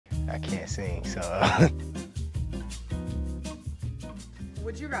I can't sing, so.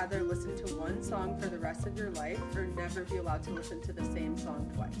 Would you rather listen to one song for the rest of your life or never be allowed to listen to the same song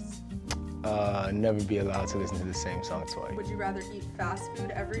twice? Never be allowed to listen to the same song twice. Would you rather eat fast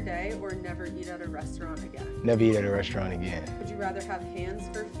food every day or never eat at a restaurant again? Never eat at a restaurant again. Would you rather have hands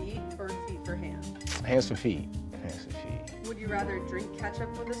for feet or feet for hands? Hands for feet. Hands for feet. Would you rather drink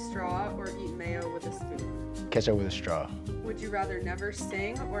ketchup with a straw or eat mayo with a spoon? Ketchup with a straw. Would you rather never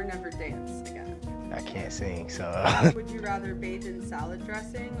sing or never dance again? I can't sing, so. Would you rather bathe in salad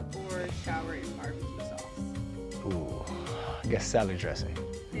dressing or shower in barbecue sauce? Ooh, I guess salad dressing.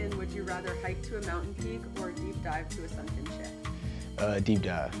 And would you rather hike to a mountain peak or deep dive to a sunken ship? Deep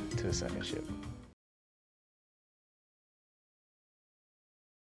dive to a sunken ship.